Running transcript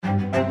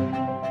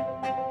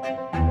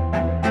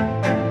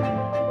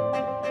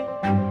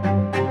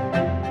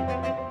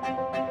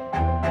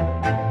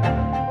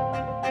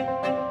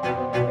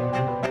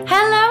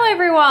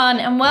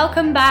And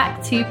welcome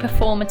back to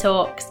Performer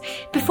Talks.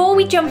 Before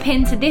we jump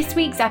into this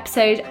week's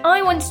episode,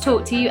 I want to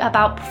talk to you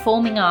about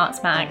Performing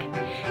Arts Mag.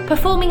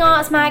 Performing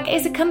Arts Mag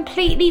is a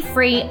completely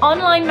free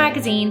online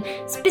magazine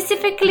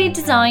specifically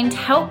designed to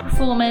help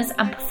performers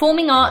and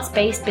performing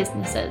arts-based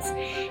businesses.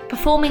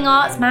 Performing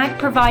Arts Mag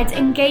provides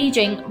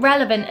engaging,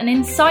 relevant and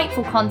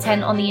insightful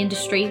content on the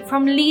industry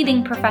from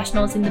leading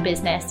professionals in the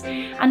business.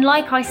 And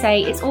like I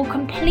say, it's all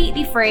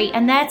completely free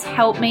and there to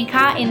help make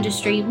our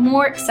industry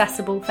more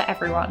accessible for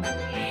everyone.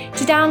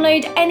 To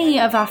download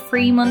any of our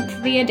free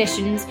monthly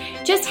editions,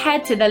 just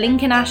head to the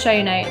link in our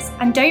show notes.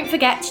 And don't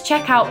forget to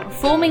check out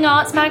Performing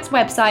Arts Mag's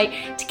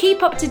website to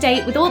keep up to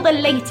date with all the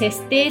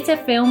latest theatre,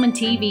 film and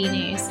TV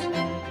news.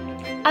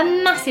 A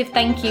massive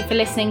thank you for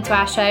listening to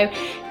our show.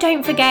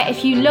 Don't forget,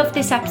 if you love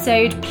this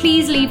episode,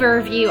 please leave a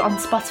review on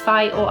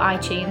Spotify or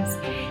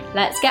iTunes.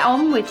 Let's get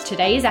on with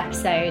today's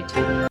episode.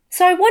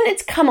 So I wanted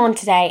to come on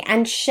today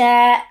and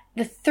share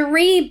the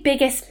 3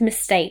 biggest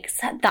mistakes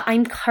that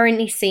I'm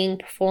currently seeing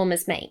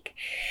performers make.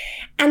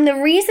 And the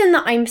reason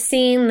that I'm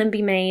seeing them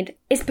be made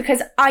is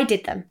because I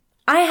did them.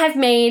 I have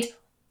made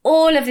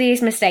all of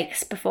these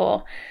mistakes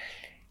before.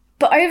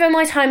 But over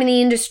my time in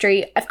the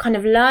industry, I've kind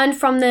of learned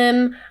from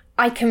them.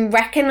 I can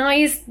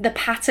recognise the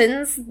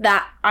patterns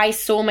that I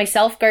saw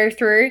myself go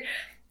through.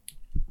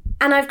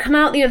 And I've come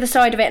out the other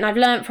side of it and I've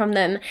learned from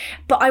them.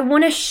 But I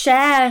want to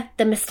share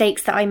the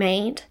mistakes that I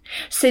made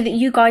so that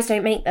you guys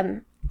don't make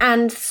them.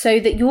 And so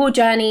that your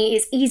journey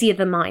is easier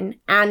than mine.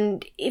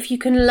 And if you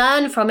can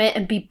learn from it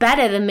and be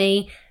better than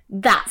me,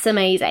 that's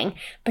amazing.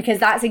 Because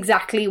that's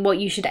exactly what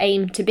you should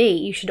aim to be.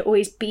 You should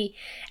always be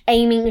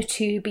aiming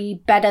to be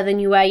better than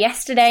you were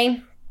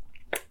yesterday.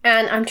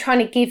 And I'm trying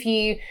to give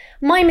you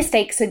my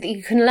mistakes so that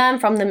you can learn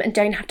from them and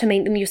don't have to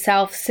make them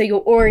yourself. So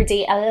you're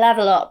already a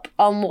level up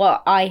on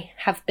what I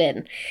have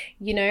been.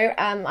 You know,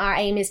 our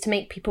aim is to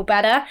make people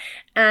better.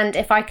 And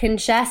if I can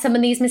share some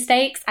of these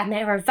mistakes and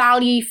they're of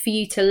value for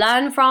you to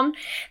learn from,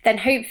 then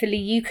hopefully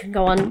you can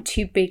go on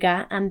to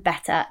bigger and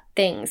better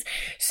things.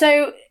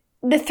 So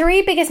the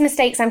 3 biggest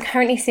mistakes I'm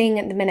currently seeing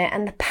at the minute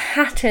and the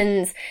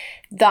patterns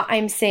that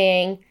I'm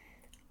seeing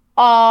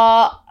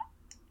are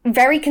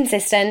very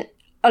consistent.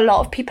 A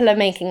lot of people are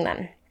making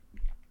them.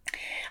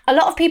 A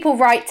lot of people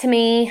write to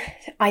me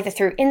either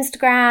through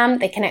Instagram,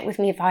 they connect with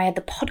me via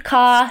the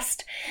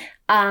podcast,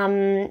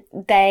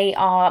 they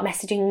are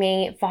messaging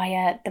me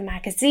via the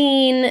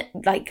magazine,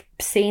 like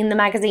seeing the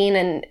magazine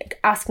and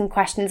asking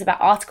questions about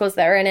articles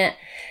that are in it,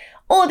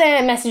 or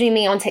they're messaging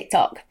me on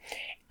TikTok.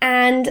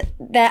 And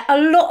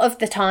a lot of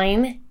the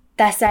time,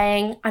 they're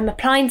saying, I'm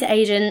applying to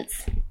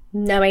agents,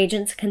 no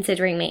agents are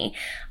considering me.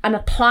 I'm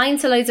applying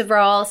to loads of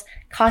roles,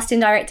 casting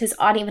directors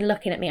aren't even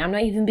looking at me. I'm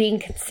not even being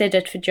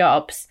considered for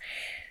jobs.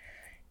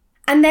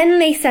 And then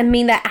they send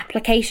me their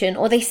application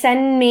or they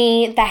send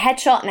me their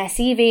headshot and their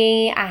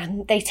CV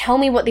and they tell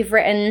me what they've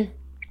written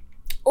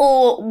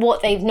or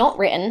what they've not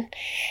written.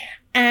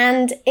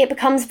 And it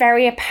becomes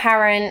very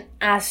apparent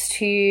as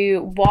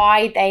to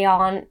why they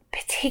aren't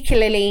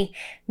particularly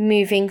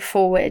moving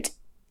forward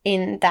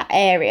in that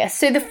area.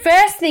 So the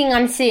first thing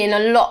I'm seeing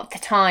a lot of the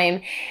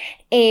time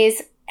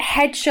is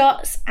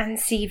headshots and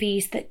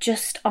CVs that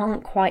just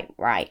aren't quite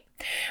right.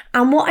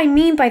 And what I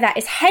mean by that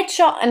is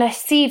headshot and a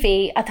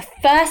CV are the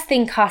first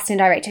thing casting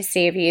directors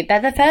see of you.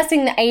 They're the first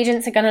thing that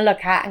agents are going to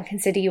look at and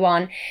consider you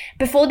on.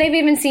 Before they've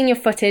even seen your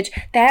footage,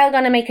 they're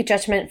going to make a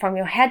judgment from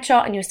your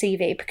headshot and your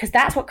CV because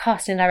that's what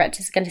casting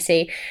directors are going to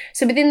see.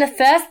 So within the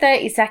first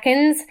 30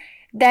 seconds,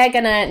 they're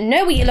going to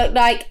know what you look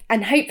like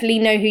and hopefully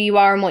know who you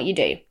are and what you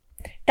do.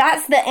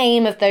 That's the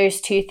aim of those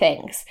 2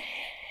 things.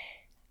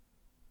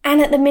 And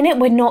at the minute,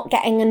 we're not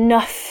getting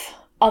enough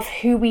of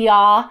who we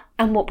are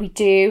and what we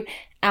do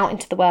out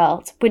into the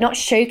world. We're not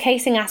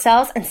showcasing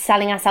ourselves and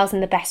selling ourselves in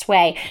the best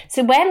way.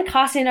 So when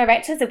casting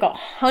directors have got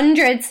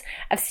hundreds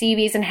of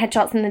CVs and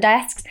headshots in the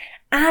desks,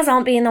 ours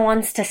aren't being the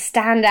ones to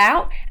stand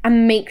out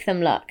and make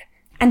them look.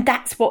 And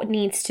that's what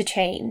needs to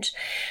change.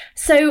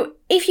 So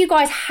if you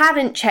guys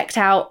haven't checked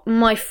out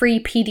my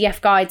free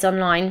PDF guides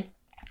online,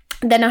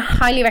 then I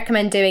highly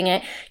recommend doing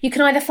it. You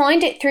can either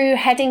find it through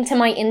heading to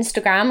my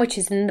Instagram, which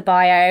is in the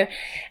bio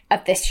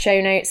of this show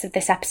notes of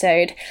this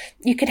episode.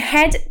 You can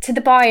head to the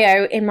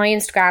bio in my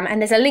Instagram and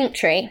there's a link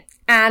tree.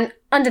 And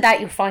under that,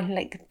 you'll find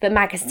like the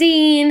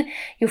magazine,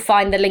 you'll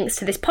find the links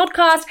to this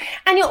podcast,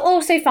 and you'll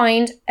also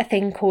find a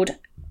thing called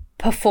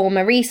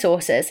Performer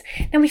Resources.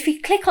 Now, if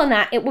you click on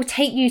that, it will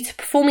take you to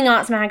Performing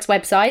Arts Mag's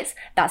websites.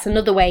 That's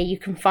another way you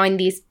can find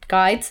these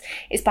guides,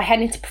 is by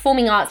heading to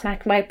Performing Arts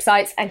Mag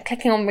websites and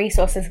clicking on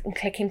Resources and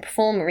clicking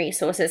Performer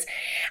Resources.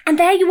 And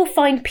there you will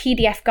find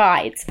PDF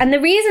guides. And the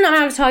reason I'm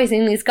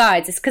advertising these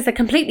guides is because they're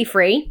completely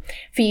free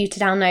for you to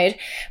download,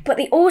 but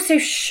they also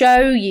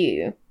show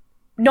you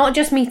not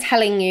just me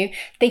telling you,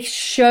 they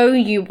show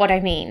you what I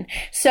mean.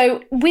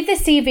 So with the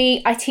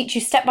CV, I teach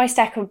you step by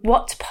step of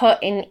what to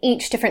put in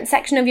each different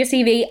section of your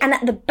CV. And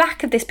at the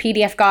back of this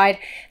PDF guide,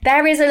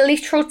 there is a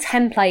literal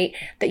template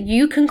that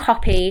you can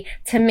copy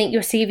to make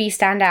your CV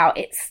stand out.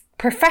 It's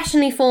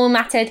professionally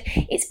formatted.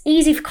 It's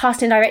easy for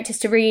casting directors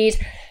to read,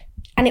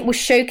 and it will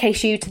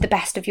showcase you to the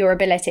best of your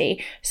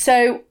ability.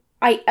 So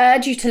I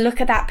urge you to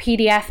look at that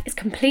PDF. It's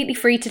completely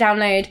free to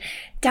download.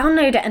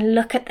 Download it and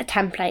look at the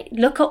template.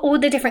 Look at all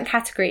the different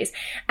categories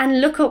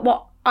and look at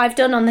what I've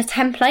done on the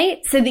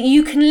template so that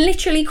you can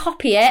literally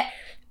copy it,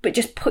 but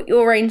just put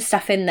your own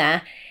stuff in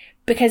there,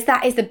 because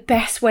that is the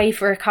best way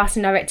for a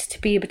casting director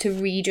to be able to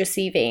read your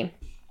CV.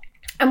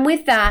 And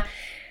with that,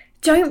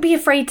 don't be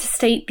afraid to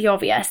state the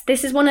obvious.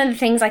 This is one of the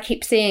things I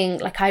keep seeing.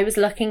 Like, I was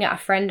looking at a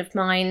friend of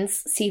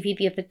mine's CV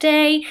the other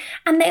day,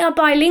 and they are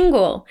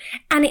bilingual.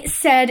 And it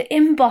said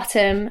in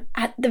bottom,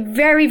 at the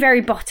very,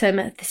 very bottom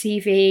of the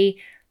CV,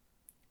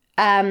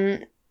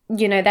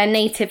 their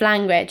native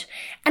language.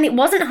 And it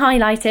wasn't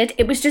highlighted.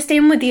 It was just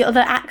in with the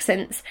other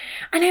accents.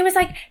 And I was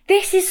like,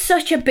 this is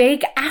such a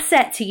big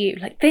asset to you.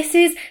 Like, this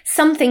is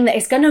something that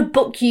is going to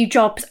book you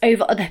jobs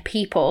over other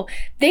people.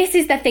 This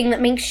is the thing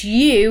that makes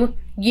you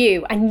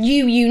and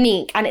you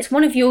unique. And it's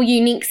one of your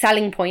unique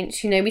selling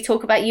points. We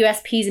talk about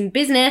USPs in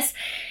business.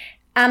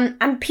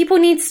 And people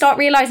need to start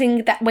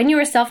realizing that when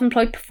you're a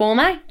self-employed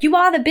performer, you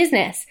are the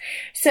business.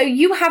 So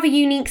you have a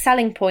unique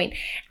selling point,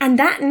 and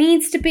that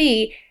needs to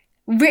be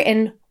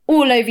written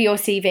all over your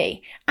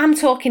CV. I'm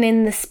talking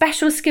in the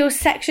special skills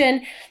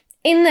section,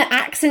 in the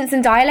accents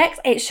and dialects.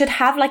 It should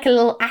have like a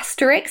little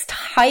asterisk to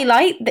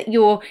highlight that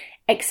you're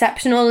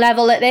exceptional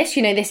level at this.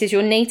 This is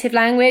your native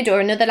language or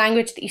another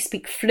language that you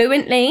speak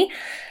fluently.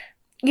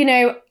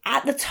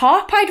 At the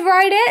top, I'd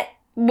write it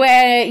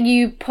where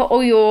you put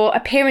all your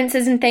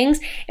appearances and things.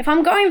 If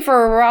I'm going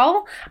for a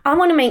role, I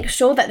want to make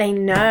sure that they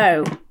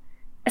know,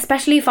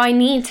 especially if I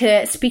need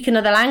to speak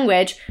another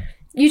language.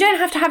 You don't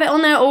have to have it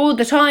on there all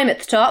the time at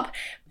the top,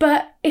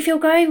 but if you're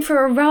going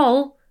for a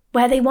role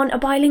where they want a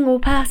bilingual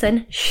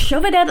person,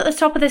 shove it at the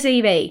top of the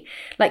CV.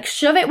 Like,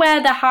 shove it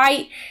where the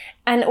height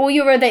and all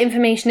your other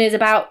information is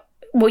about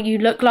what you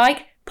look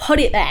like.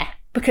 Put it there,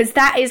 because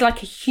that is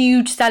like a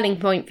huge selling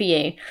point for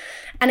you.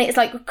 And it's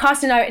like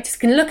casting directors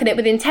can look at it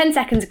within 10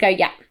 seconds and go,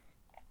 yeah.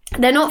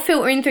 They're not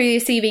filtering through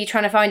your CV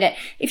trying to find it.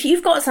 If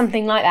you've got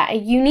something like that, a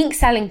unique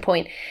selling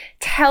point,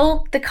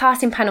 tell the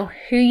casting panel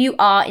who you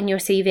are in your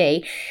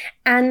CV.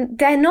 And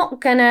they're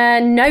not going to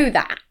know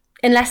that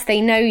unless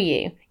they know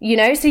you,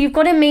 So you've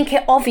got to make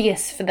it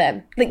obvious for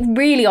them, like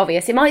really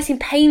obvious. It might seem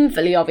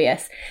painfully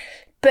obvious,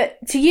 but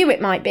to you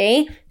it might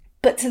be.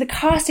 But to the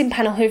casting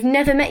panel who've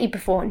never met you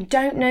before and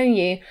don't know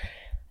you,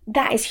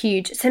 that is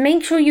huge. So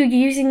make sure you're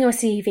using your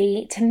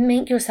CV to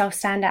make yourself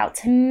stand out,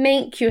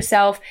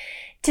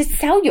 to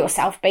sell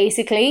yourself,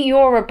 basically.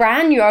 You're a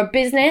brand, you're a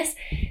business.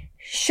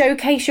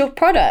 Showcase your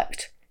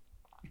product.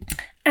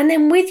 And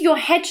then with your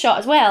headshot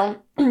as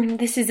well,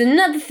 this is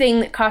another thing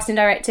that casting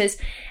directors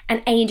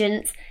and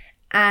agents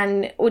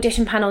and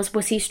audition panels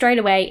will see straight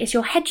away, is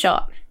your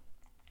headshot.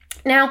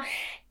 Now,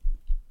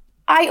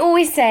 I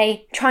always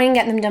say try and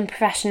get them done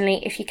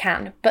professionally if you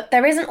can, but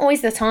there isn't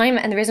always the time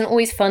and there isn't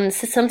always funds,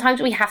 so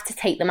sometimes we have to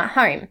take them at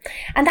home,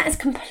 and that is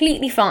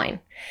completely fine.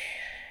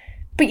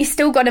 But you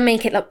still got to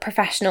make it look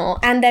professional.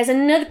 And there's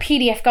another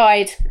PDF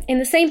guide in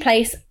the same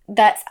place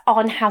that's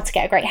on how to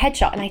get a great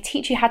headshot, and I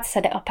teach you how to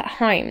set it up at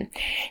home.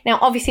 Now,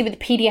 obviously with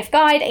the PDF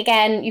guide,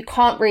 again,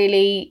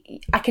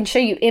 I can show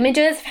you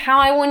images of how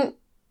I want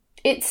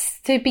it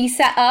to be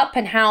set up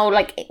and how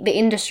like the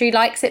industry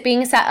likes it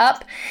being set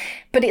up,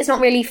 but it's not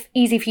really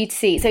easy for you to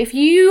see. So if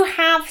you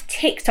have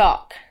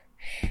TikTok,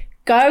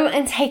 go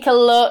and take a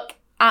look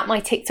at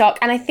my TikTok,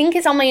 and I think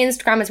it's on my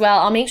Instagram as well.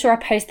 I'll make sure I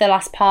post the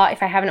last part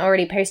if I haven't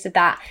already posted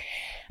that.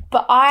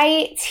 But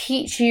I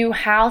teach you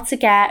how to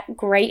get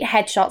great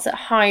headshots at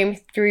home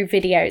through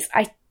videos.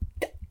 I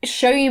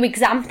show you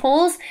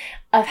examples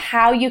of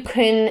how you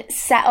can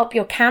set up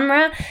your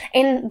camera.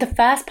 In the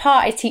first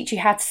part, I teach you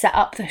how to set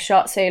up the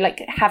shot. So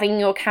like having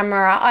your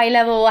camera at eye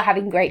level,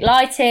 having great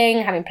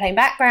lighting, having plain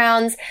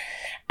backgrounds.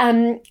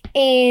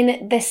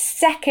 In the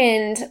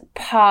second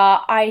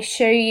part, I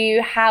show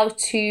you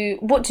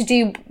what to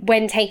do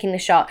when taking the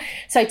shot.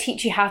 So I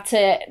teach you how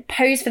to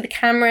pose for the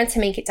camera to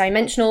make it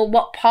dimensional,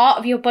 what part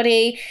of your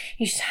body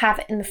you should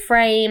have in the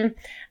frame.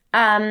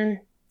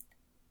 And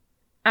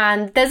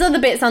there's other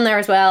bits on there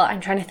as well. I'm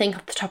trying to think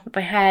off the top of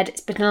my head.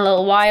 It's been a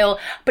little while,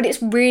 but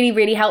it's really,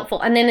 really helpful.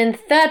 And then in the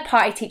third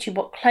part, I teach you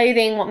what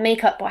clothing, what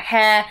makeup, what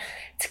hair,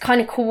 to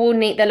kind of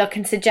coordinate the look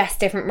and suggest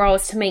different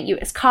roles to make you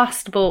as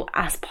castable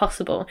as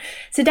possible.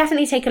 So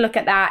definitely take a look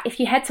at that. If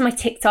you head to my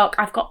TikTok,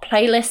 I've got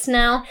playlists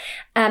now,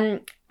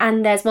 and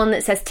there's one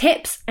that says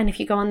tips. And if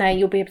you go on there,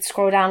 you'll be able to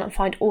scroll down and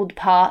find all the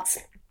parts,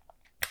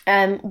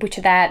 which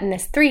are there. And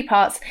there's 3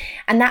 parts.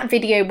 And that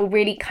video will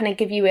really kind of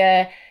give you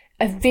a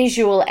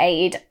visual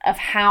aid of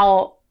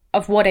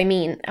what I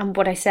mean and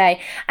what I say.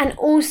 And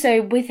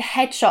also with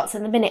headshots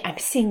at the minute, I'm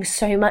seeing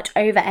so much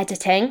over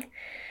editing.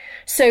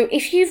 So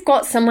if you've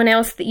got someone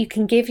else that you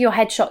can give your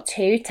headshot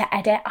to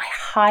edit, I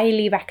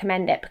highly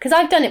recommend it, because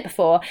I've done it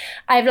before.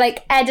 I've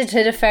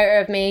edited a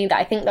photo of me that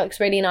I think looks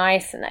really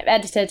nice, and I've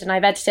edited and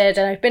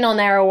I've been on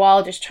there a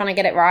while just trying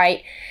to get it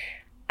right.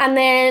 And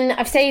then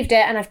I've saved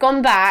it and I've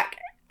gone back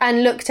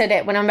and looked at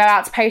it when I'm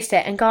about to post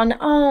it and gone,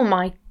 oh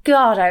my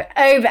God, I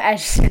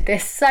over-edited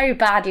this so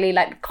badly.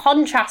 The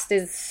contrast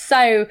is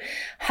so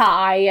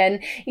high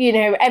and,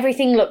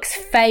 everything looks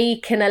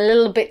fake and a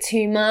little bit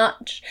too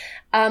much.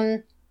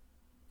 And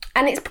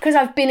it's because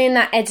I've been in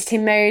that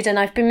editing mode and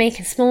I've been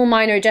making small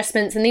minor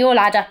adjustments, and they all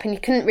add up and you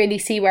couldn't really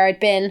see where I'd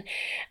been,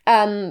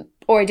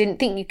 or I didn't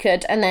think you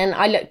could. And then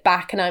I look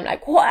back and I'm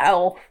like,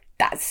 wow,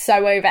 that's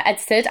so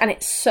over-edited, and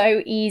it's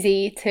so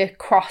easy to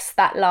cross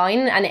that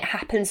line, and it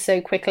happens so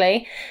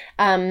quickly,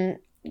 and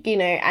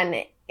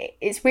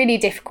it's really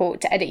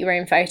difficult to edit your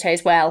own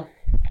photos well.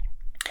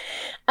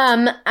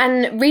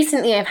 And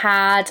recently I've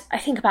had, I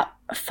think, about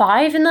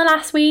 5 in the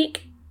last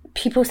week,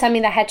 people send me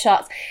their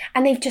headshots,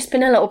 and they've just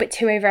been a little bit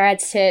too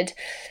over-edited.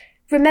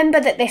 Remember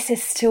that this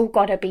has still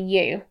got to be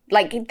you.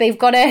 You've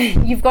got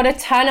to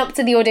turn up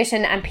to the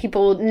audition and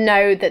people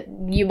know that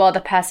you are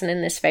the person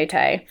in this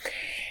photo.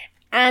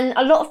 And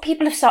a lot of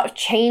people have started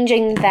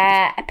changing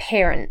their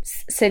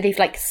appearance. So they've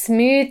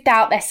smoothed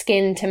out their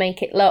skin to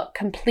make it look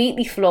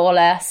completely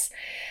flawless.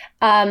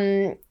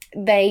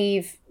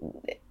 They've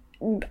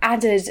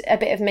added a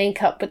bit of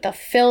makeup with the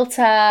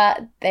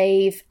filter.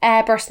 They've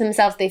airbrushed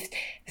themselves. They've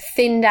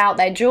thinned out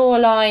their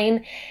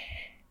jawline.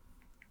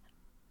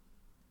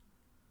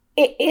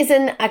 It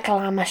isn't a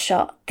glamour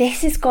shot.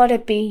 This has got to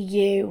be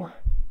you.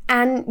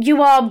 And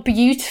you are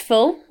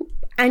beautiful,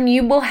 and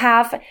you will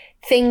have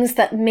things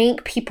that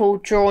make people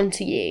drawn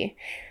to you.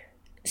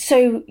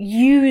 So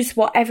use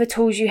whatever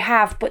tools you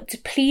have, but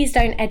please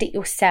don't edit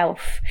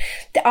yourself.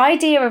 The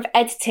idea of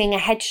editing a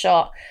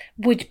headshot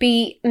would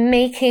be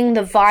making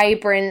the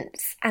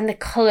vibrance and the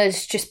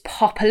colours just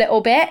pop a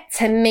little bit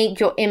to make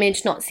your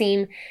image not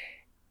seem,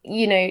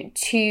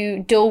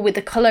 too dull with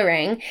the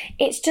colouring.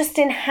 It's just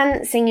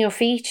enhancing your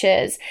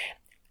features.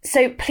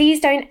 So please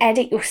don't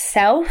edit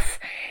yourself.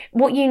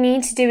 What you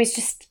need to do is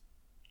just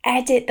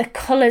edit the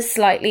colours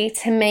slightly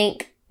to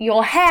make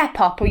your hair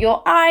pop or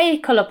your eye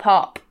colour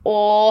pop,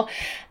 or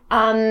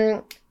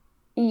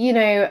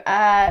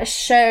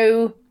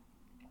show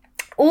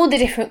all the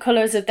different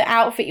colours of the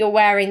outfit you're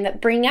wearing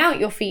that bring out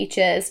your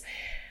features.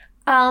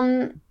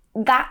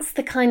 That's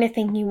the kind of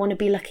thing you want to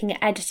be looking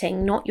at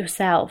editing, not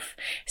yourself.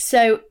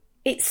 So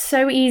it's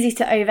so easy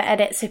to over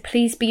edit, so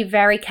please be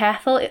very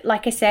careful.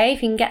 Like I say,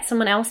 if you can get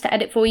someone else to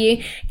edit for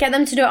you, get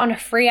them to do it on a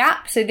free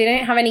app so they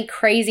don't have any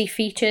crazy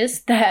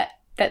features that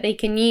they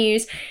can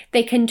use.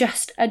 They can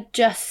just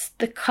adjust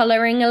the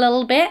colouring a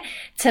little bit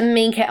to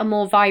make it a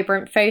more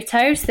vibrant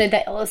photo so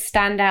that it will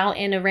stand out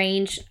in a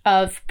range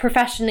of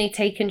professionally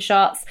taken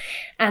shots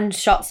and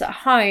shots at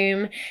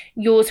home.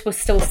 Yours will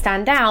still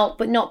stand out,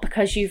 but not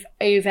because you've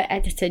over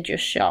edited your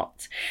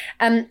shot.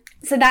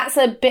 So that's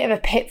a bit of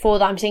a pitfall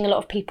that I'm seeing a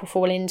lot of people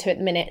fall into at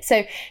the minute.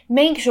 So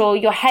make sure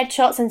your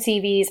headshots and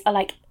CVs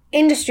are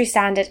industry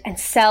standard and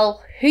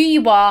sell who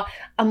you are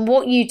and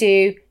what you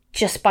do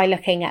just by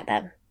looking at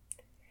them.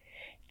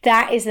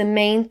 That is the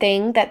main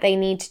thing that they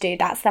need to do.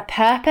 That's their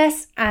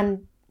purpose,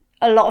 and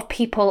a lot of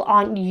people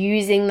aren't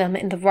using them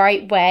in the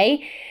right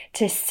way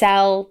to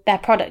sell their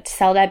product, to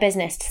sell their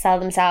business, to sell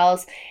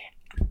themselves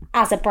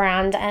as a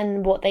brand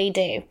and what they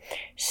do.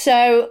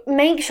 So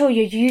make sure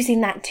you're using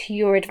that to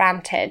your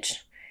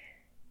advantage.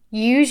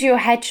 Use your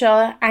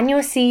headshot and your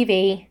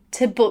CV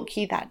to book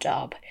you that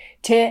job,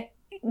 to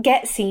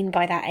get seen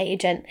by that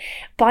agent.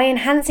 By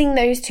enhancing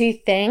those two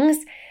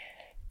things,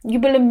 you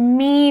will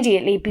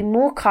immediately be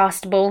more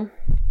castable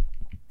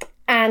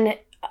and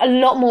a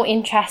lot more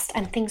interest,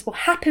 and things will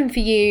happen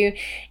for you.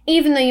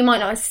 Even though you might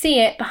not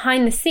see it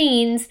behind the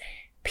scenes,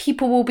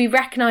 people will be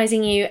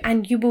recognizing you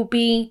and you will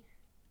be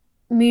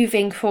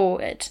moving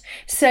forward.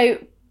 So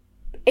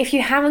if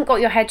you haven't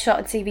got your headshot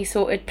and CV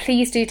sorted,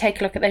 please do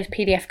take a look at those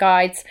PDF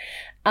guides,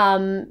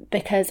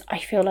 because I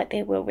feel like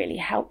they will really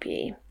help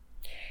you.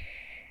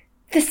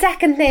 The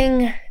second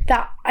thing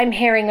that I'm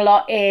hearing a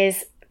lot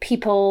is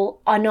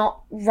people are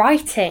not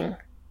writing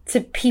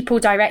to people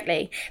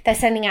directly. They're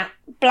sending out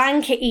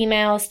blanket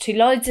emails to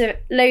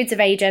loads of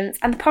agents.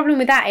 And the problem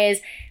with that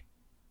is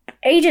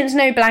agents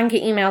know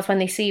blanket emails when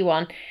they see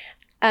one.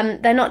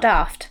 They're not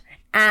daft.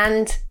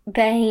 And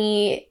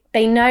they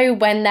know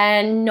when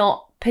they're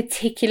not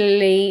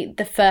particularly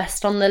the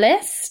first on the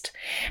list.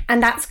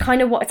 And that's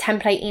kind of what a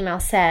template email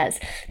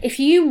says. If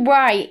you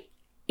write,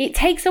 it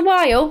takes a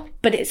while,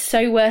 but it's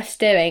so worth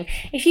doing.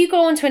 If you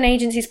go onto an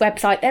agency's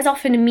website, there's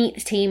often a meet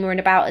the team or an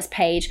about us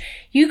page.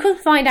 You can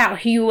find out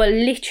who you are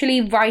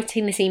literally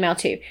writing this email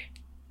to.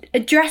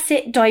 Address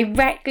it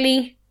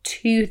directly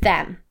to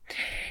them.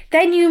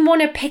 Then you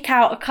want to pick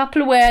out a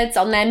couple of words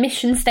on their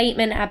mission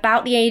statement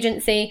about the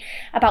agency,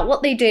 about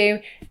what they do,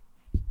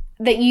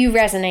 that you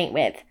resonate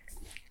with.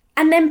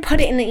 And then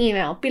put it in the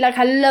email. Be like,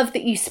 I love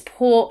that you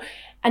support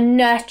and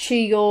nurture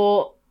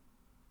your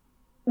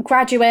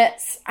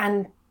graduates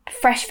and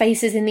fresh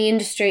faces in the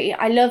industry.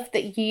 I love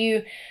that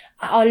you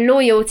are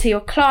loyal to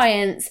your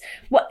clients.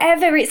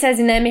 Whatever it says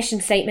in their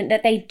mission statement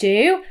that they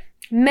do,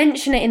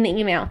 mention it in the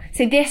email.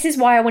 So this is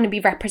why I want to be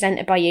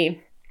represented by you.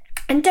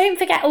 And don't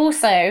forget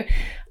also,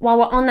 while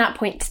we're on that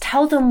point, to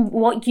tell them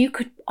what you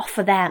could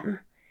offer them.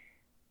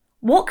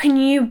 What can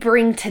you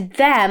bring to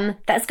them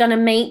that's going to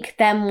make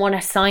them want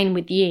to sign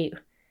with you?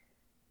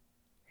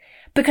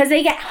 Because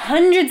they get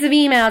hundreds of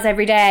emails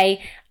every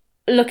day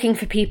looking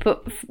for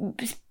people,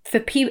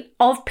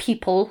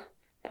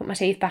 put my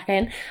teeth back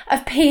in,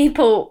 of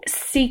people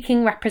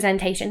seeking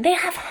representation. They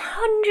have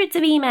hundreds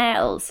of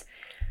emails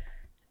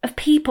of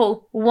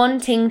people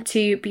wanting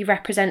to be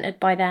represented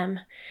by them.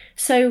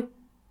 So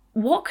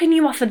what can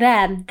you offer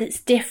them that's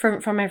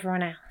different from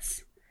everyone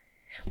else?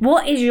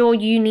 What is your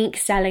unique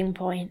selling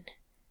point?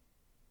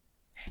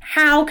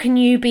 How can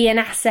you be an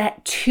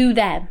asset to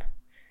them?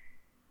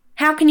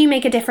 How can you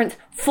make a difference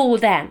for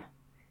them?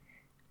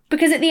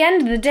 Because at the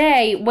end of the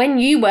day, when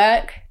you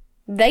work,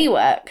 they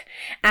work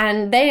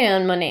and they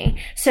earn money.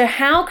 So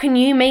how can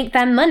you make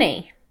them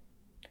money?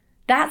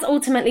 That's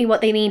ultimately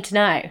what they need to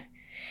know.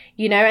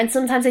 And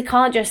sometimes they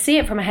can't just see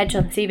it from a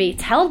headshot CV.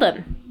 Tell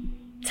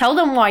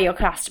them why you're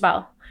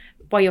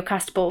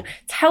castable.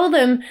 Tell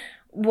them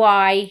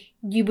why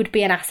you would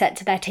be an asset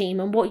to their team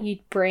and what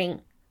you'd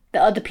bring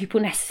that other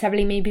people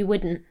necessarily maybe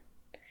wouldn't.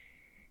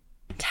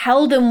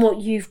 Tell them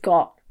what you've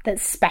got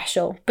that's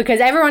special, because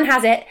everyone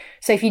has it.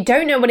 So if you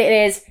don't know what it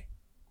is,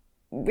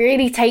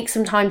 really take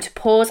some time to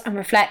pause and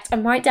reflect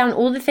and write down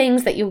all the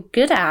things that you're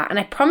good at. And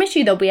I promise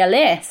you there'll be a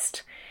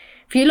list.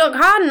 If you look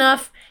hard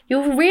enough,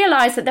 you'll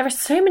realise that there are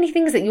so many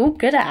things that you're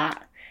good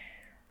at.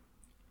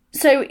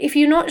 So if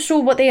you're not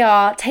sure what they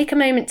are, take a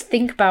moment to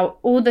think about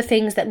all the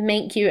things that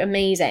make you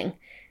amazing.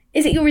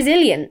 Is it your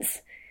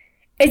resilience?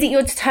 Is it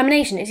your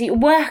determination? Is it your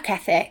work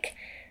ethic?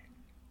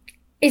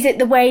 Is it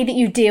the way that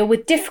you deal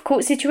with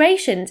difficult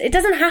situations? It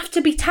doesn't have to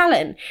be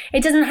talent.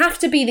 It doesn't have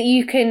to be that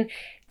you can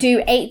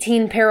do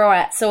 18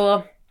 pirouettes,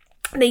 or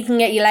that you can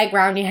get your leg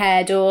round your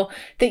head, or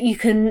that you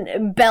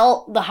can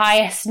belt the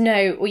highest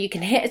note, or you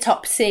can hit a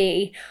top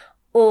C,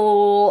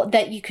 or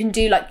that you can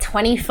do like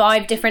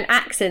 25 different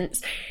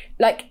accents.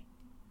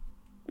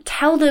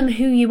 Tell them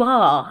who you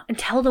are and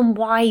tell them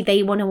why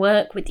they want to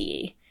work with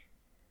you.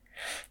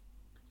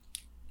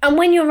 And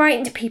when you're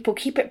writing to people,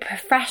 keep it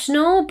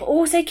professional, but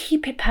also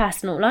keep it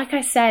personal. Like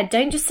I said,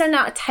 don't just send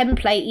out a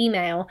template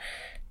email.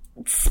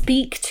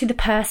 Speak to the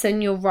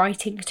person you're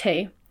writing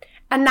to.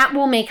 And that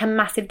will make a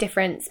massive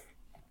difference.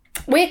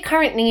 We're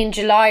currently in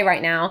July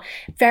right now,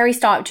 very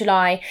start of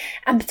July.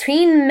 And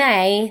between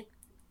May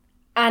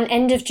and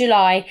end of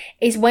July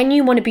is when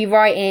you want to be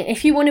writing.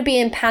 If you want to be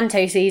in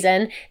panto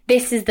season,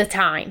 this is the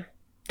time.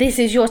 This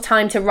is your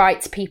time to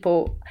write to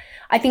people.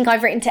 I think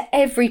I've written to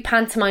every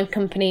pantomime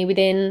company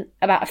within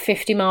about a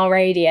 50-mile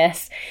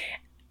radius.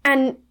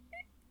 And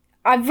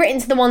I've written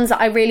to the ones that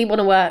I really want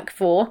to work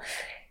for.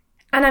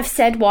 And I've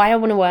said why I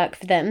want to work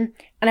for them.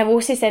 And I've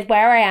also said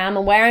where I am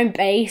and where I'm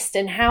based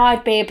and how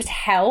I'd be able to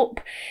help,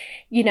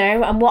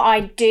 and what I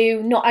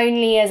do not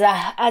only as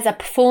a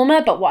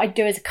performer, but what I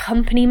do as a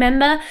company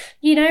member,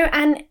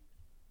 and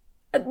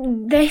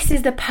this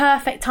is the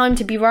perfect time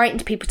to be writing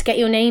to people to get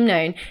your name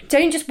known.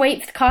 Don't just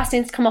wait for the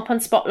castings to come up on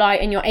Spotlight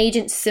and your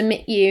agent to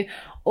submit you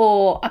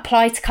or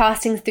apply to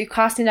castings through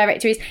casting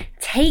directories.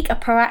 Take a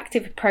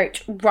proactive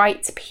approach,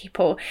 write to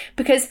people,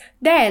 because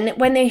then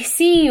when they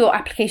see your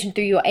application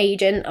through your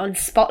agent on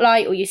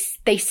Spotlight, or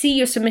they see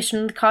your submission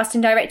on the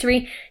casting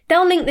directory,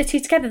 they'll link the two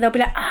together. They'll be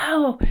like,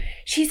 oh,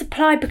 she's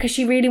applied because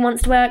she really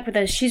wants to work with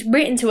us. She's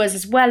written to us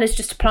as well as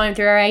just applying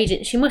through her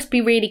agent. She must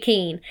be really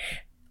keen.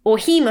 Or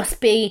he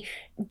must be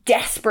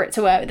desperate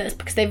to work with us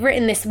because they've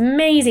written this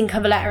amazing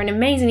cover letter and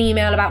amazing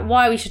email about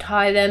why we should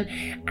hire them,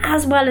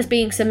 as well as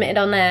being submitted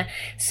on there.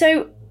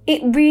 So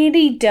it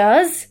really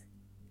does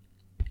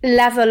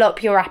level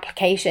up your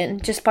application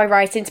just by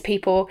writing to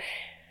people,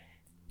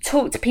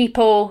 talk to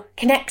people,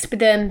 connect with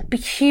them, be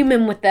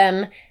human with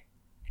them,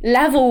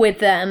 level with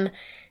them,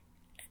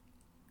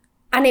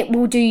 and it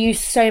will do you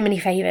so many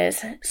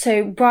favours.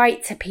 So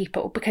write to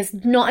people, because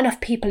not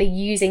enough people are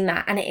using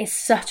that, and it is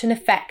such an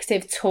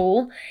effective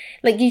tool.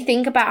 You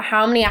think about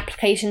how many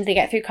applications they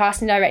get through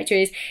casting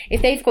directories.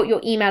 If they've got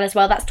your email as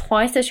well, that's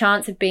twice the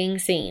chance of being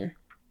seen.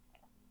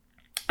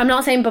 I'm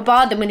not saying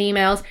bombard them with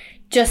emails,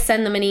 just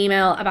send them an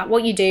email about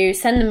what you do,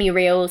 send them your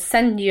reels,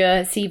 send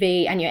your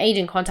CV and your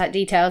agent contact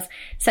details,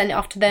 send it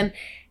off to them.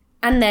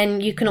 And then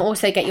you can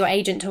also get your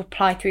agent to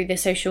apply through the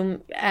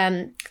social,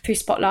 through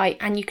Spotlight,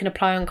 and you can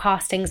apply on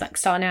castings like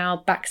Star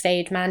Now,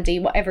 Backstage,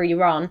 Mandy, whatever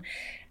you're on,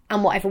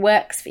 and whatever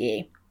works for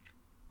you.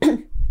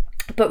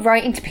 But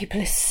writing to people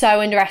is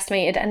so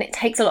underestimated, and it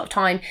takes a lot of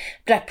time.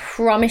 But I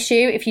promise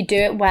you, if you do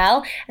it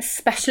well,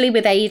 especially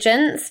with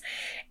agents,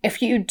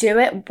 if you do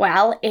it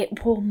well,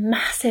 it will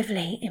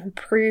massively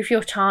improve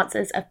your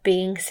chances of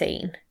being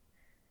seen.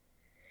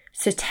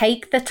 So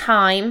take the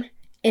time,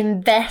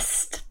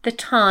 invest the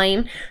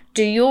time,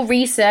 do your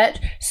research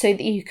so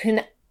that you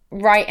can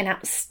write an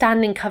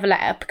outstanding cover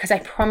letter, because I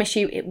promise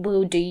you it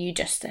will do you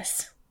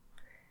justice.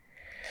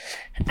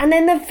 And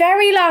then the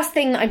very last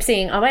thing that I'm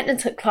seeing, I went and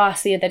took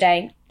class the other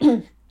day.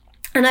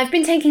 And I've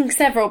been taking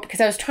several because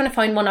I was trying to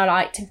find one I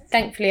liked. And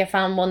thankfully I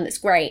found one that's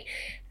great,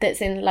 that's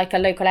in like a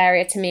local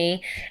area to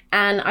me.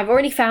 And I've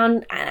already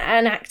found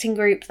an acting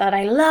group that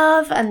I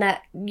love and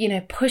that, you know,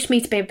 push me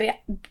to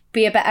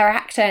be a better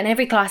actor. And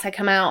every class I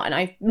come out and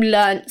I've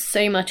learned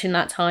so much in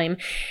that time.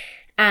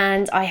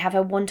 And I have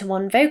a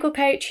one-to-one vocal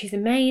coach who's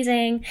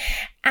amazing.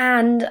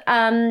 And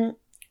I'm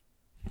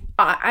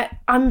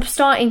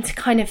starting to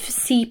kind of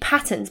see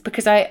patterns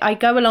because I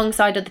go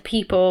alongside other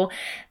people.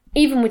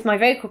 Even with my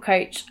vocal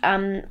coach,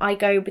 I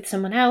go with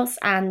someone else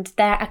and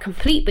they're a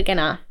complete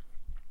beginner.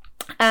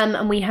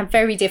 And we have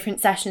very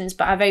different sessions,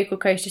 but our vocal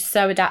coach is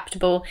so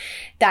adaptable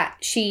that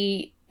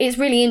it's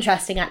really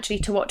interesting actually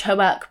to watch her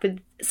work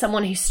with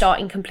someone who's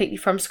starting completely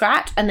from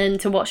scratch and then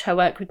to watch her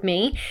work with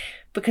me,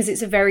 because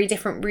it's a very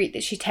different route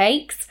that she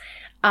takes.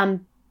 But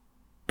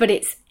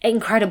it's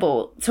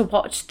incredible to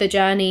watch the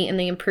journey and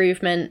the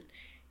improvement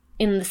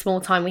in the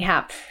small time we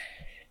have.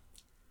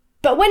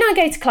 But when I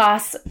go to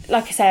class,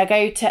 like I say, I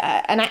go to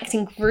an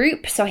acting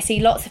group, so I see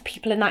lots of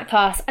people in that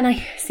class, and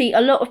I see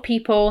a lot of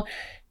people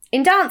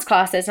in dance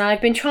classes, and I've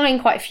been trying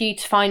quite a few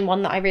to find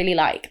one that I really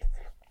like.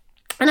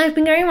 And I've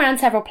been going around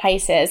several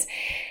places,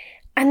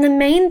 and the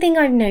main thing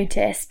I've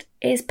noticed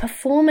is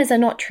performers are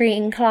not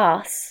treating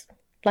class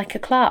like a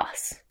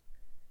class.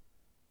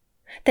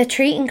 They're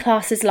treating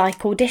classes like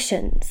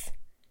auditions.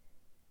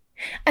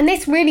 And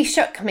this really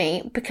shook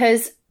me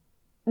because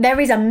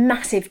there is a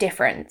massive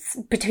difference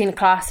between a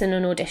class and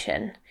an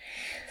audition.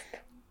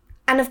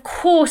 And of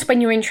course, when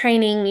you're in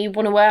training, you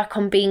want to work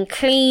on being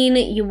clean.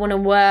 You want to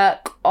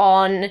work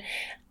on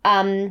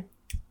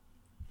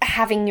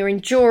having your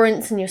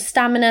endurance and your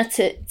stamina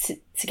to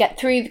get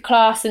through the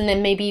class. And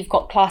then maybe you've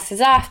got classes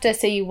after,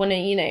 so you want to,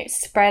 you know,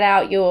 spread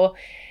out your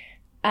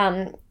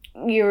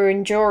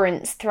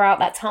endurance throughout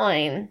that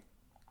time.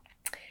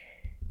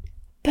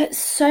 But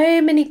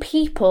so many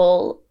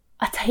people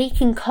are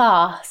taking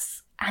class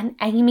and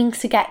aiming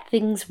to get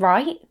things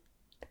right.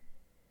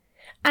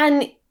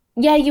 And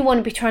yeah, you want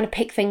to be trying to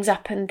pick things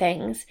up and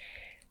things,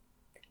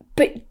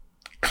 but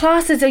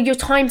classes are your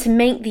time to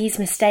make these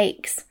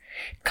mistakes.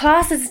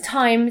 Classes are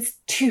times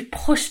to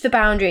push the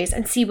boundaries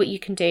and see what you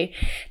can do,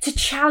 to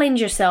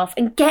challenge yourself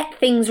and get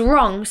things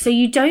wrong so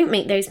you don't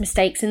make those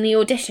mistakes in the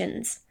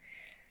auditions.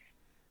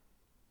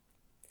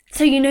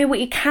 So you know what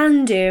you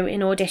can do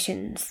in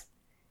auditions.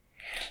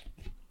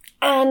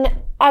 And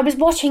I was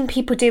watching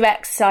people do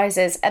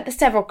exercises at the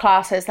several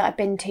classes that I've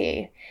been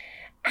to,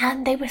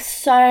 and they were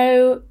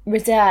so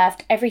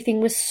reserved.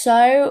 Everything was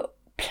so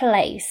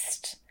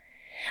placed.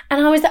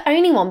 And I was the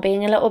only one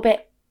being a little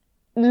bit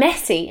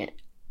messy.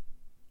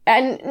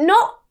 And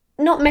not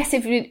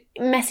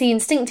messy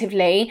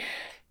instinctively,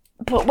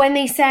 but when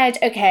they said,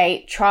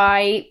 okay,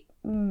 try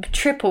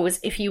triples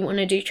if you want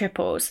to do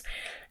triples.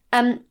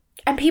 And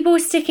people were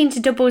sticking to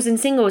doubles and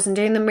singles and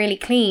doing them really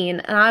clean.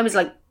 And I was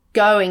like,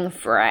 going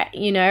for it,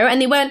 you know,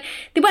 and they weren't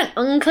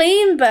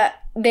unclean, but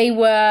they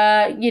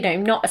were, you know,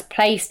 not as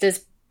placed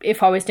as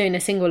if I was doing a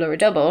single or a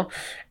double,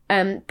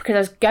 because I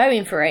was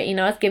going for it, you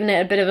know, I was giving it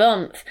a bit of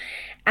oomph,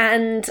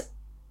 and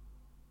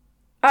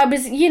I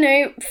was, you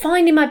know,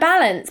 finding my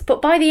balance.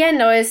 But by the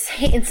end I was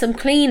hitting some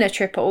cleaner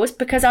triples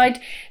because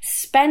I'd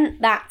spent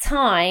that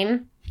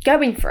time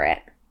going for it.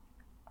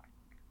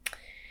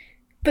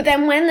 But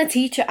then when the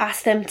teacher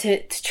asked them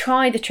to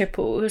try the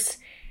triples,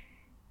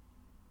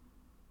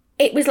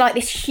 it was like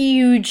this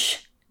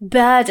huge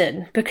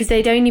burden because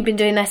they'd only been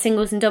doing their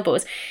singles and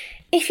doubles.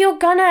 If you're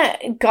gonna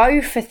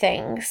go for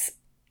things,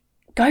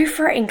 go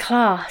for it in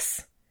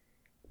class.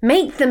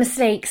 Make the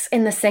mistakes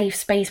in the safe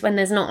space when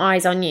there's not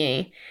eyes on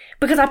you.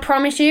 Because I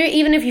promise you,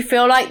 even if you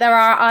feel like there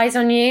are eyes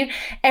on you,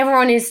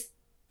 everyone is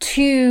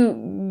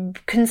too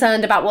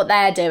concerned about what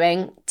they're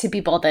doing to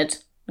be bothered.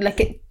 Like,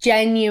 it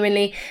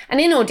genuinely, and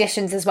in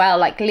auditions as well,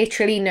 like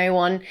literally no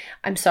one,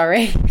 I'm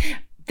sorry,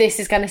 this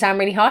is going to sound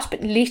really harsh,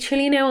 but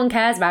literally no one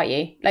cares about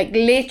you. Like,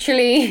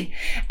 literally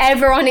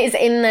everyone is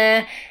in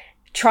there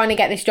trying to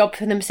get this job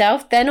for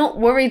themselves. They're not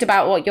worried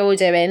about what you're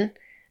doing.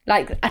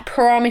 Like, I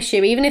promise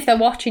you, even if they're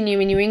watching you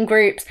and you're in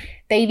groups,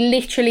 they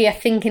literally are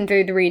thinking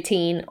through the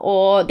routine,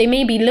 or they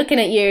may be looking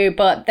at you,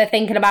 but they're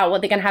thinking about what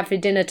they're going to have for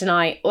dinner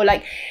tonight. Or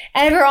like,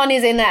 everyone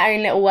is in their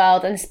own little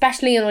world, and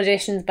especially in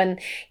auditions when,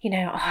 you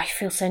know, I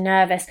feel so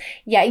nervous.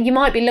 Yeah, you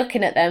might be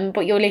looking at them,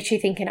 but you're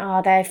literally thinking,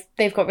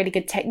 they've got really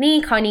good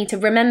technique. I need to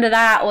remember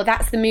that, or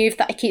that's the move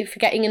that I keep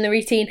forgetting in the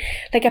routine.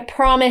 Like, I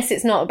promise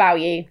it's not about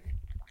you.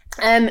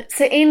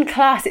 So in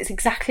class, it's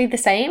exactly the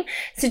same.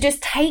 So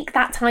just take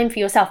that time for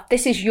yourself.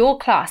 This is your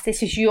class.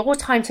 This is your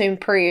time to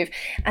improve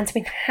and to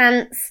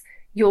enhance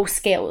your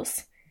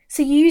skills.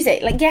 So use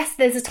it. Like, yes,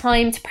 there's a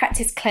time to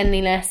practice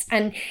cleanliness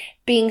and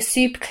being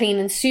super clean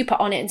and super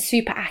on it and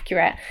super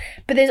accurate.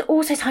 But there's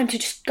also time to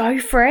just go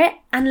for it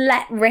and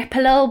let rip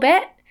a little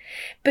bit.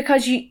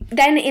 Because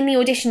then in the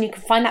audition, you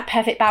can find that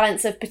perfect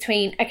balance of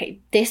between, okay,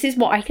 this is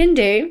what I can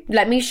do.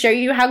 Let me show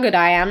you how good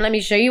I am. Let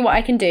me show you what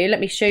I can do. Let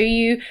me show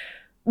you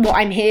what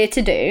I'm here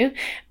to do.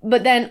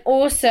 But then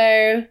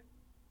also,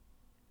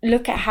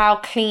 look at how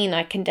clean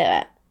I can do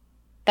it.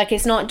 Like,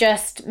 it's not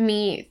just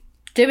me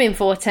doing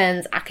 4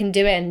 turns, I can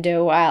do it and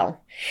do it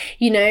well,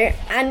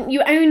 and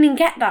you only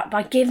get that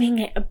by giving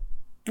it a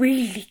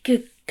really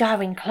good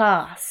going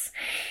class.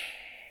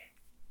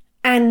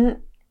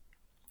 And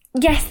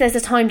yes, there's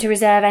a time to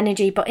reserve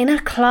energy, but in a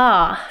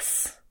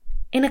class,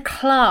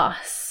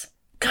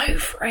 go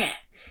for it.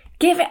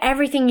 Give it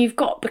everything you've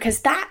got,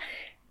 because that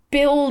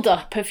build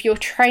up of your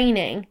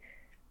training,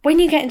 when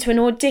you get into an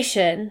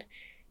audition,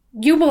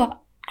 you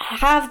will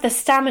have the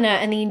stamina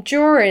and the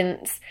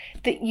endurance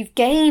that you've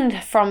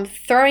gained from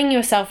throwing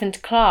yourself into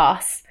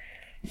class.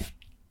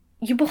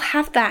 You will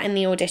have that in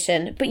the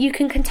audition, but you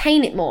can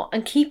contain it more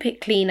and keep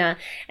it cleaner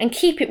and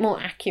keep it more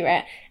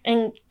accurate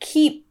and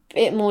keep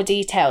it more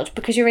detailed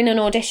because you're in an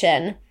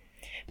audition.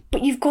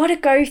 But you've got to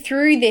go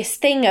through this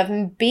thing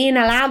of being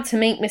allowed to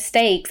make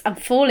mistakes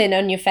and falling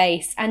on your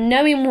face and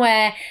knowing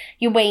where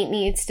your weight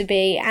needs to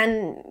be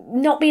and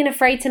not being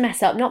afraid to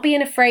mess up, not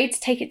being afraid to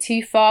take it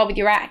too far with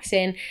your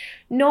acting,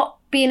 not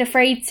being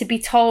afraid to be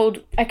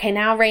told, okay,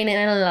 now rein it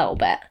in a little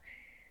bit.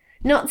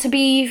 Not to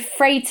be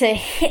afraid to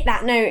hit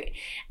that note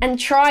and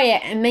try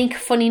it and make a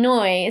funny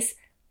noise,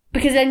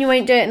 because then you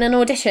won't do it in an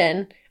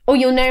audition, or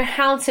you'll know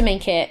how to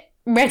make it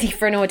ready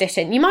for an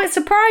audition. You might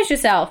surprise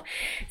yourself.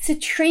 So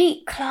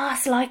treat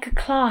class like a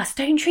class.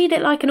 Don't treat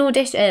it like an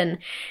audition.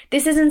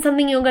 This isn't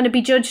something you're going to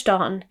be judged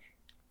on.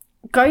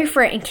 Go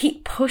for it and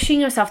keep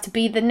pushing yourself to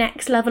be the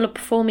next level of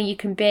performer you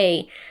can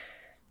be.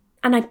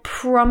 And I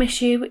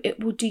promise you,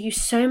 it will do you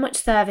so much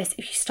service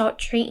if you start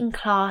treating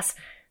class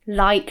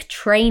like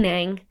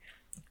training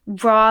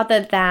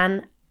rather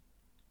than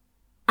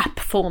a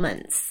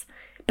performance,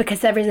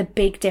 because there is a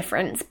big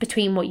difference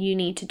between what you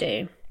need to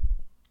do.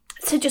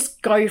 So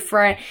just go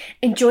for it,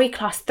 enjoy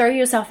class, throw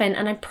yourself in,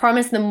 and I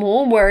promise the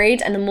more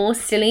worried and the more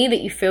silly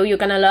that you feel you're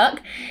going to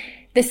look,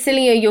 the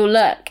sillier you'll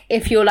look.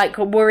 If you're like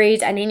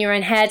worried and in your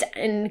own head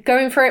and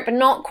going for it but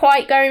not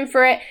quite going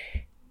for it,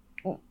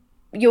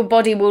 your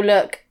body will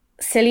look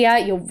sillier,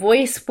 your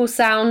voice will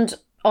sound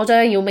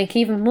odder, you'll make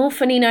even more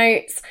funny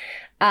notes,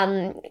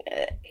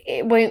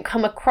 it won't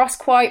come across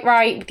quite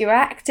right with your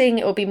acting,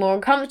 it will be more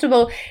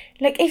uncomfortable.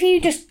 Like, if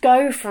you just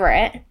go for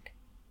it,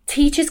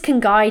 teachers can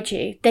guide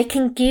you. They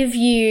can give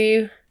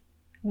you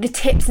the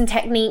tips and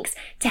techniques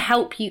to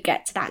help you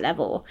get to that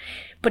level.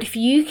 But if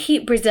you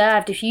keep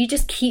reserved, if you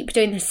just keep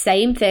doing the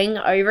same thing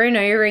over and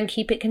over and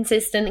keep it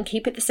consistent and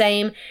keep it the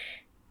same,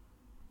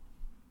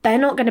 they're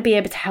not going to be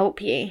able to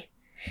help you.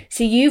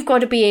 So you've got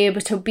to be able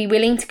to be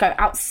willing to go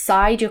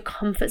outside your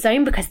comfort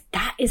zone, because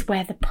that is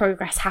where the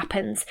progress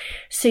happens.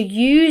 So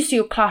use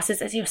your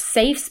classes as your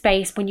safe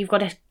space when you've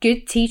got a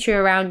good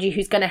teacher around you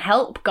who's going to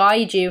help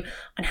guide you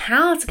on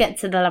how to get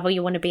to the level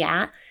you want to be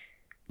at.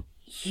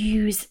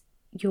 Use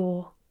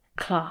your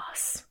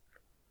class.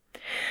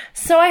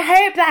 So I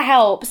hope that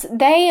helps.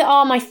 They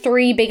are my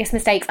 3 biggest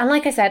mistakes. And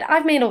like I said,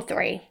 I've made all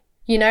 3.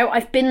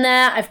 I've been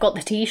there, I've got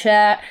the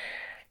t-shirt,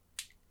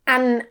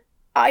 and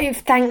I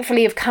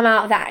thankfully have come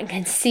out of that and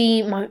can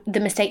see the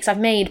mistakes I've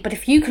made. But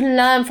if you can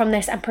learn from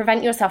this and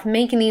prevent yourself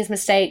making these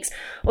mistakes,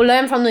 or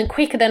learn from them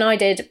quicker than I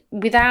did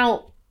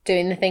without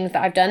doing the things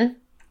that I've done,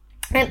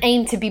 and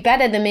aim to be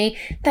better than me,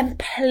 then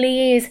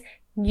please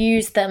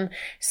use them.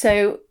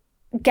 So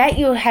get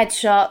your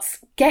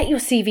headshots, get your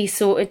CV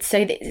sorted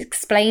so that it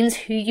explains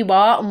who you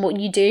are and what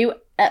you do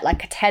at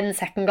like a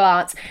 10-second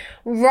glance.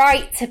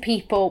 Write to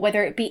people,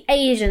 whether it be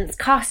agents,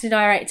 casting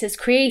directors,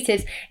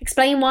 creatives.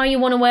 Explain why you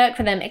want to work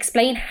for them.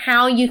 Explain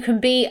how you can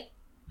be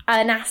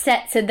an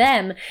asset to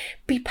them.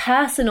 Be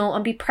personal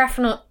and be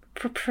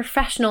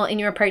professional in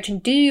your approach,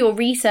 and do your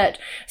research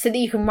so that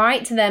you can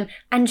write to them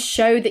and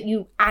show that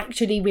you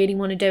actually really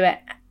want to do it,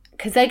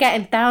 because they're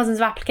getting thousands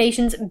of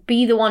applications.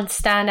 Be the one to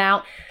stand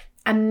out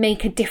and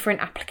make a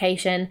different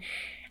application.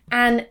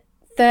 And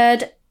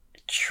third,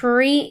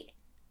 treat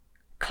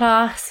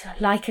class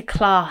like a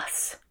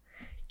class.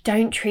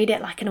 Don't treat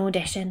it like an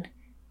audition.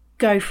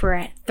 Go for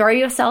it. Throw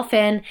yourself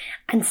in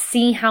and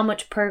see how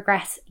much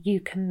progress you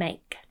can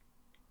make.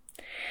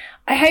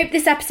 I hope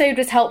this episode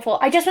was helpful.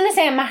 I just want to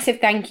say a massive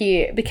thank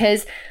you,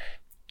 because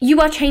you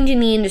are changing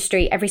the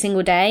industry every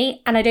single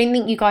day, and I don't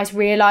think you guys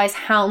realise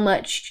how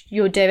much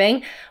you're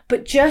doing.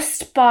 But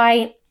just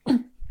by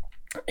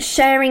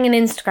sharing an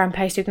Instagram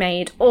post we've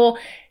made, or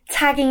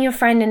tagging your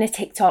friend in a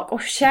TikTok, or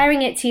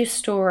sharing it to your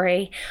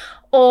story,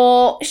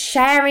 or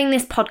sharing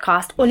this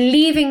podcast, or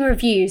leaving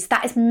reviews,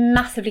 that is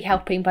massively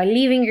helping. By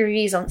leaving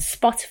reviews on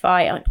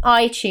Spotify, on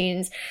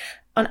iTunes,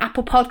 on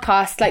Apple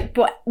Podcasts, like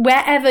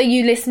wherever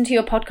you listen to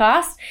your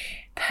podcast,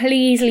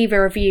 please leave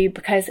a review,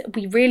 because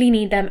we really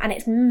need them and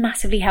it's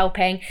massively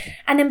helping.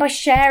 And then by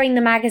sharing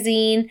the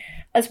magazine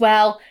as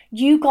well,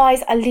 you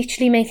guys are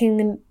literally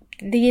making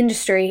the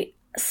industry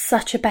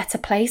such a better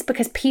place,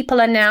 because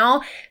people are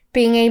now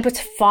being able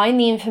to find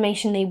the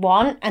information they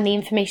want and the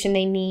information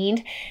they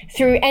need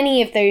through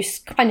any of those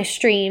kind of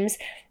streams.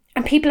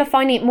 And people are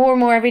finding it more and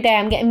more every day.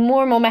 I'm getting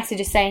more and more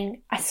messages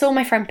saying, I saw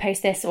my friend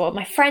post this, or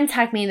my friend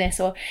tagged me in this,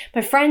 or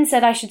my friend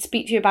said I should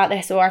speak to you about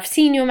this, or I've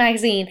seen your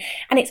magazine.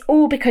 And it's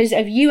all because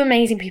of you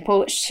amazing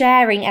people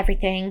sharing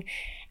everything.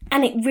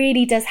 And it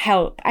really does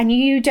help. And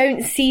you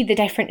don't see the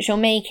difference you're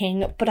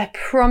making, but I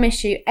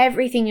promise you,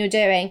 everything you're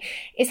doing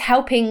is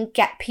helping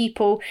get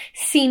people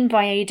seen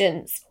by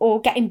agents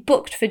or getting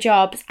booked for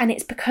jobs. And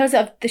it's because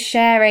of the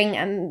sharing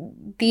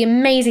and the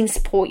amazing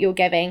support you're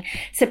giving.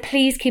 So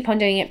please keep on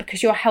doing it,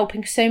 because you're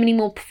helping so many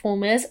more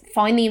performers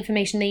find the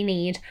information they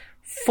need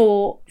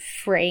for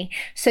free.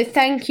 So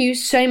thank you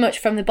so much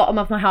from the bottom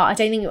of my heart. I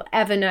don't think you'll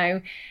ever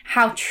know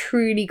how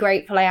truly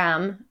grateful I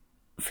am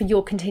for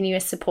your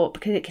continuous support,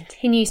 because it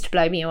continues to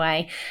blow me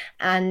away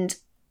and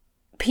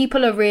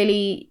people are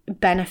really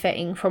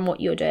benefiting from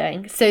what you're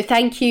doing. So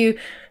thank you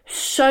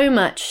so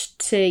much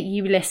to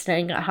you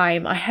listening at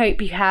home. I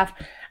hope you have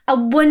a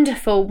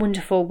wonderful,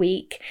 wonderful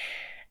week,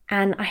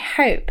 and I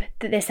hope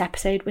that this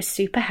episode was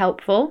super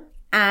helpful,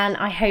 and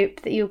I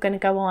hope that you're going to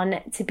go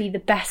on to be the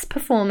best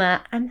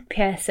performer and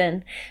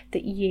person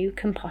that you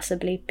can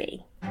possibly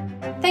be.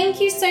 Thank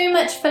you so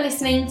much for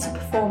listening to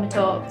Performer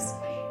Talks.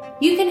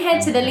 You can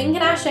head to the link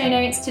in our show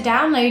notes to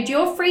download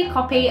your free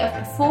copy of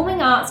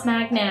Performing Arts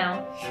Mag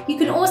now. You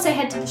can also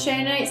head to the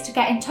show notes to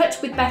get in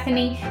touch with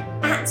Bethany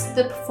at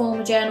the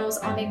Performer Journals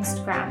on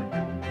Instagram.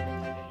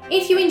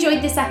 If you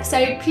enjoyed this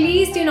episode,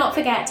 please do not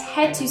forget to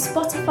head to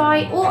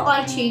Spotify or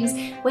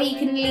iTunes, where you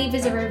can leave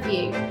us a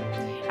review.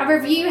 A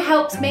review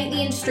helps make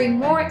the industry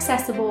more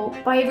accessible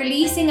by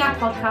releasing our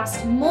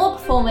podcast to more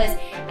performers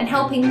and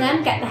helping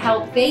them get the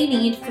help they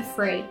need for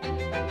free.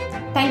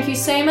 Thank you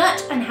so much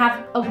and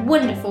have a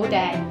wonderful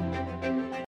day.